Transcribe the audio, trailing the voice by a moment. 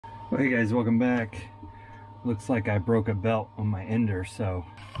Well, hey guys, welcome back. Looks like I broke a belt on my ender, so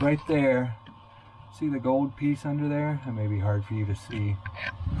right there, see the gold piece under there? That may be hard for you to see.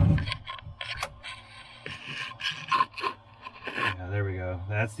 Yeah, there we go.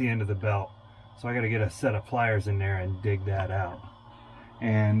 That's the end of the belt. So I got to get a set of pliers in there and dig that out.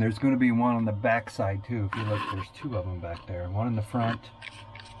 And there's going to be one on the back side too. If you look, there's two of them back there. One in the front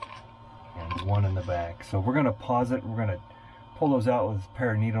and one in the back. So we're going to pause it. We're going to pull those out with a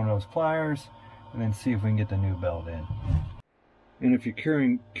pair of needle nose pliers and then see if we can get the new belt in. And if you're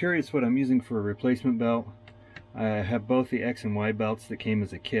curious what I'm using for a replacement belt, I have both the X and Y belts that came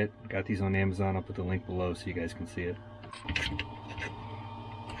as a kit. Got these on Amazon. I'll put the link below so you guys can see it.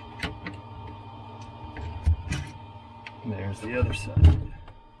 There's the other side.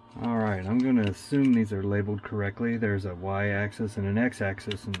 Alright, I'm going to assume these are labeled correctly. There's a Y axis and an X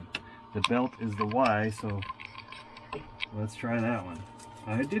axis, and the belt is the Y, so let's try that one.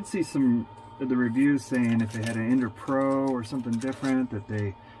 I did see some of the reviews saying if they had an Ender Pro or something different that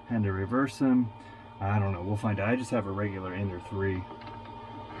they had to reverse them. I don't know, we'll find out. I just have a regular Ender 3,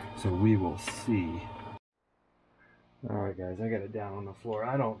 so we will see. Alright guys, I got it down on the floor.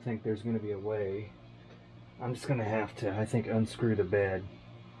 I don't think there's going to be a way. I'm just going to have to, I think, unscrew the bed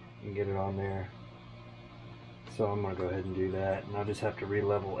and get it on there. So I'm going to go ahead and do that, and I'll just have to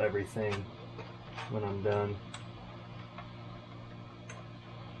re-level everything when I'm done.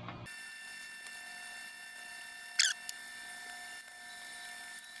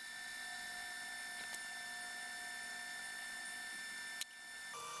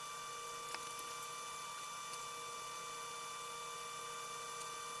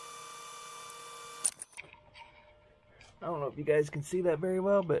 I don't know if you guys can see that very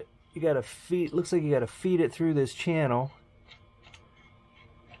well, but you gotta feed, looks like you gotta feed it through this channel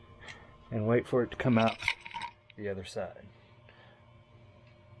and wait for it to come out the other side.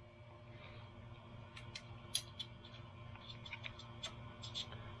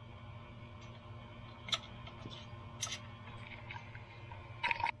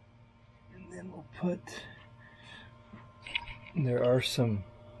 And then we'll put, there are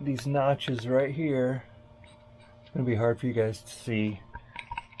these notches right here. It's going to be hard for you guys to see,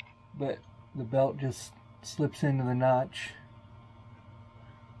 but the belt just slips into the notch.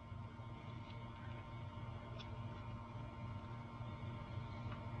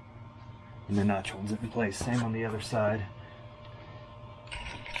 And the notch holds it in place. Same on the other side.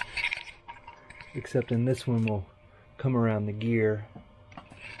 Except in this one we'll come around the gear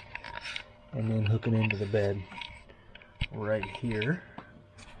and then hook it into the bed right here.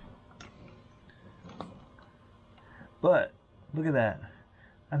 But look at that.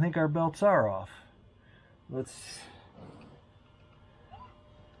 I think our belts are off.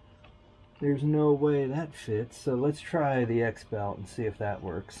 There's no way that fits, so let's try the X belt and see if that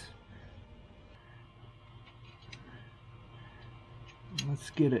works.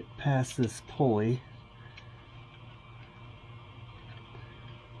 Let's get it past this pulley.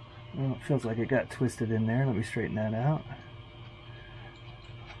 Well, it feels like it got twisted in there. Let me straighten that out.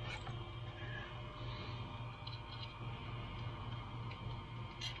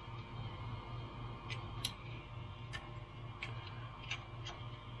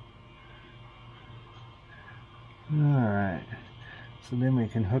 Alright, so then we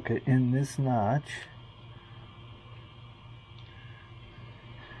can hook it in this notch,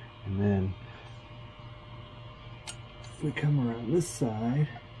 and then if we come around this side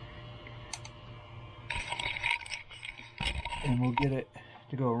and we'll get it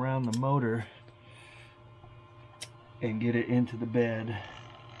to go around the motor and get it into the bed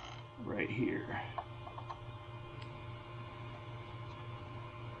right here.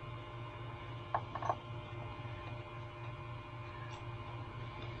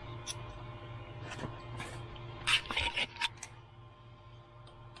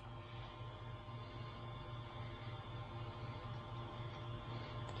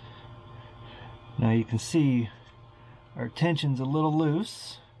 Now you can see our tension's a little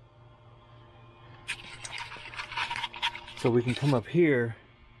loose, so we can come up here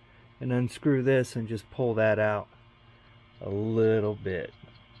and unscrew this and just pull that out a little bit.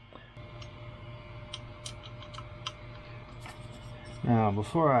 Now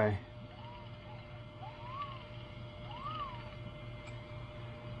before I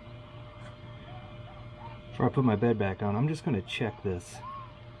put my bed back on, I'm just going to check this,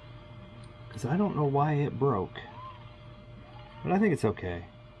 because I don't know why it broke, but I think it's okay.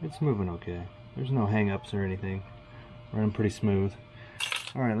 It's moving okay. There's no hang-ups or anything. Running pretty smooth.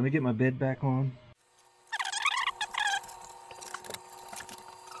 Alright, let me get my bed back on.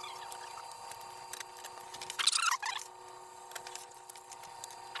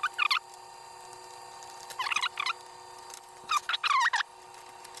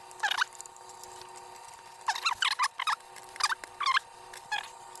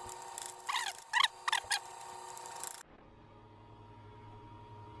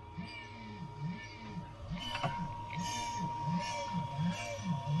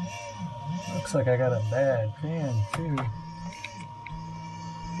 Looks like I got a bad fan too.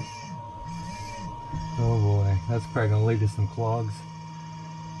 Oh boy, that's probably gonna lead to some clogs.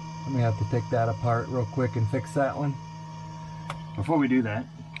 I'm gonna have to take that apart real quick and fix that one. Before we do that,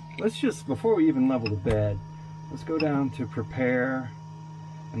 before we even level the bed, let's go down to prepare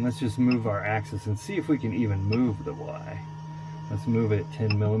and let's just move our axis and see if we can even move the Y. Let's move it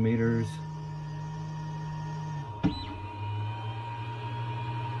 10 millimeters.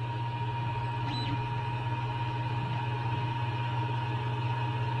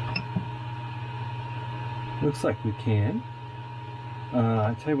 Looks like we can.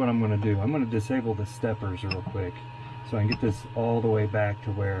 I'll tell you what I'm going to do. I'm going to disable the steppers real quick so I can get this all the way back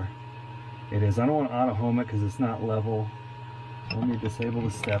to where it is. I don't want to auto home it because it's not level. Let me disable the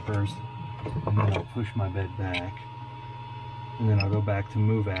steppers and then I'll push my bed back. And then I'll go back to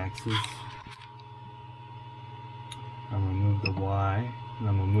move axis. I'm going to move the Y and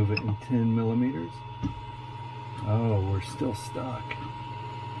I'm going to move it in 10 millimeters. Oh, we're still stuck.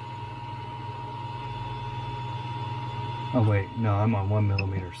 Oh wait, no, I'm on 1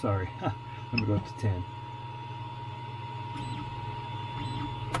 millimeter, sorry. Let me go up to 10.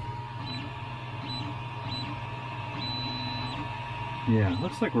 Yeah,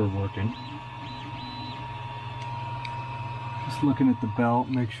 looks like we're working. Just looking at the belt,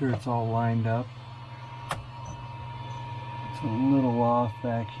 make sure it's all lined up. It's a little off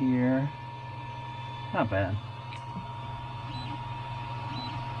back here. Not bad.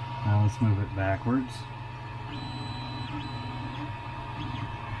 Now let's move it backwards.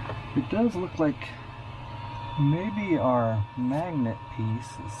 It does look like maybe our magnet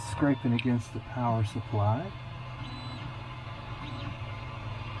piece is scraping against the power supply.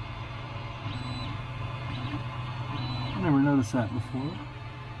 I never noticed that before.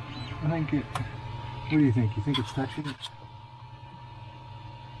 I think it... What do you think? You think it's touching it?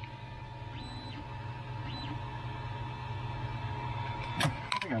 I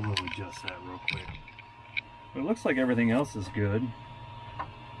think I will adjust that real quick. But it looks like everything else is good.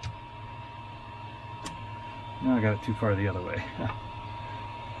 No, I got it too far the other way.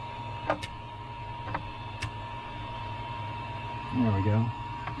 There we go.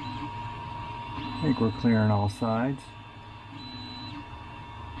 I think we're clearing all sides.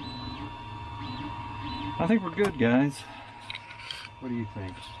 I think we're good, guys. What do you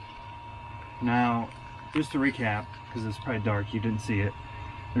think? Now, just to recap, because it's probably dark, you didn't see it.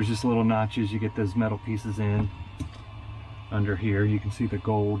 There's just little notches, you get those metal pieces in. Under here, you can see the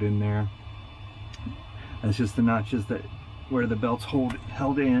gold in there. That's just the notches that where the belt's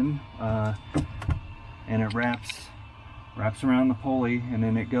held in, and it wraps around the pulley, and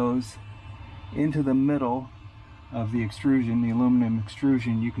then it goes into the middle of the extrusion, the aluminum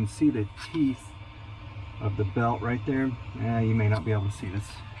extrusion. You can see the teeth of the belt right there. You may not be able to see this.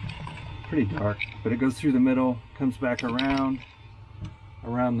 Pretty dark, but it goes through the middle, comes back around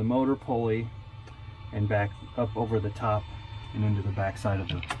the motor pulley, and back up over the top and into the back side of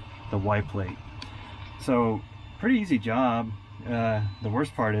the Y plate. So pretty easy job. The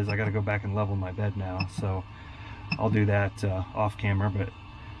worst part is I got to go back and level my bed now, so I'll do that off camera. But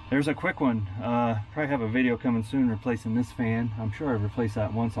there's a quick one. Probably have a video coming soon replacing this fan. I'm sure I've replaced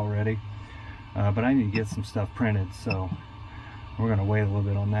that once already, but I need to get some stuff printed, so we're gonna wait a little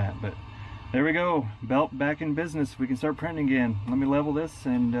bit on that. But there we go, belt back in business. We can start printing again. Let me level this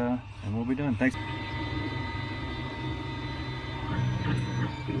and we'll be done. Thanks.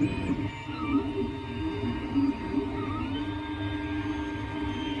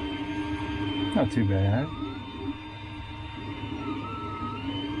 Not too bad.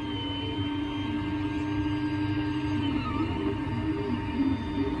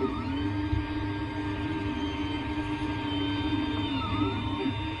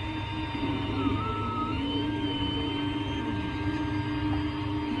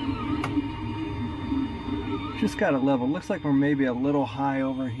 Just got it level. Looks like we're maybe a little high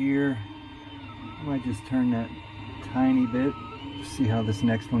over here. I might just turn that tiny bit. See how this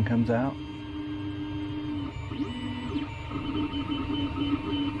next one comes out.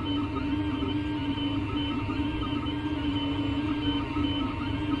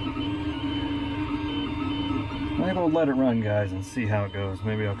 I think we'll let it run, guys, and see how it goes.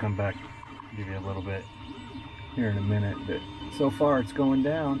 Maybe I'll come back and give you a little bit here in a minute, but so far it's going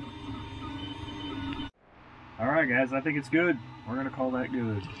down. Alright guys, I think it's good. We're going to call that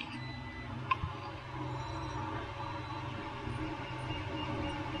good.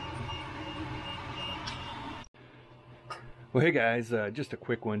 Well, hey guys, just a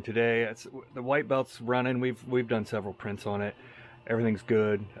quick one today. The white belt's running. We've done several prints on it. Everything's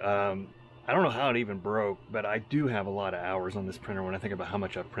good. I don't know how it even broke, but I do have a lot of hours on this printer when I think about how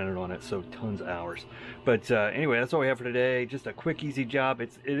much I've printed on it, so tons of hours. But anyway, that's all we have for today. Just a quick, easy job.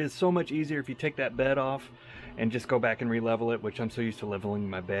 It is so much easier if you take that bed off and just go back and re-level it, which I'm so used to leveling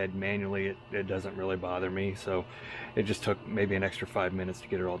my bed manually, it doesn't really bother me. So it just took maybe an extra 5 minutes to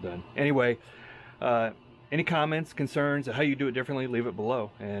get it all done. Anyway, any comments, concerns, how you do it differently, leave it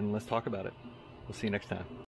below, and let's talk about it. We'll see you next time.